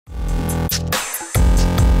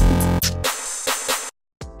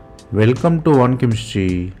Welcome to One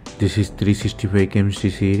Chemistry. This is 365 Chemistry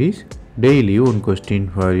series. Daily one question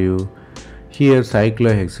for you. Here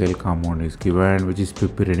cyclohexyl compound is given, which is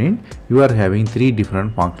piperidine. You are having three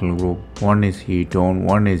different functional groups. One is ketone,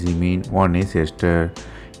 one is imine, one is ester.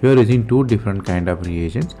 You are using two different kind of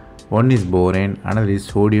reagents. One is boron, another is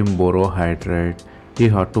sodium borohydride.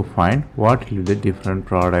 You have to find what will be the different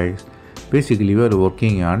products. Basically, we are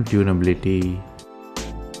working on tunability.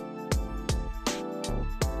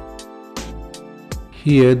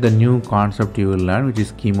 Here the new concept you will learn, which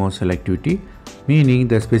is chemoselectivity, meaning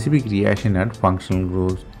the specific reaction at functional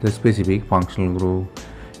groups, the specific functional group.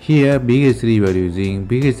 Here BH3 we are using,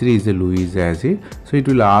 BH3 is the Lewis acid, so it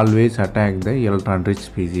will always attack the electron rich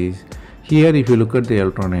species. Here if you look at the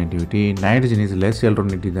electronegativity, nitrogen is less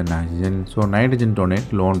electronegative than oxygen, so nitrogen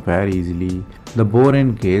donate lone pair easily. The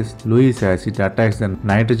boron case, Lewis acid attacks the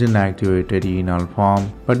nitrogen activated enol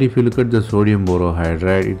form, but if you look at the sodium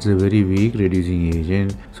borohydride, it's a very weak reducing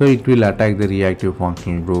agent, so it will attack the reactive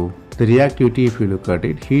functional group. The reactivity, if you look at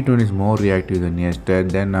it, ketone is more reactive than ester,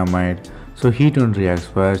 then amide, so ketone reacts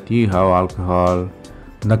first, you have alcohol.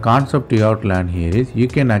 The concept you have to learn here is you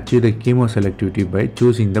can achieve the chemoselectivity by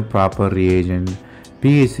choosing the proper reagent.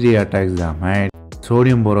 BH3 attacks the amide,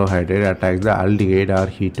 sodium borohydride attacks the aldehyde or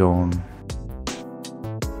ketone.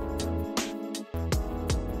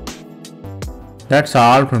 That's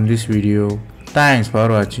all from this video. Thanks for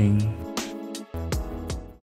watching.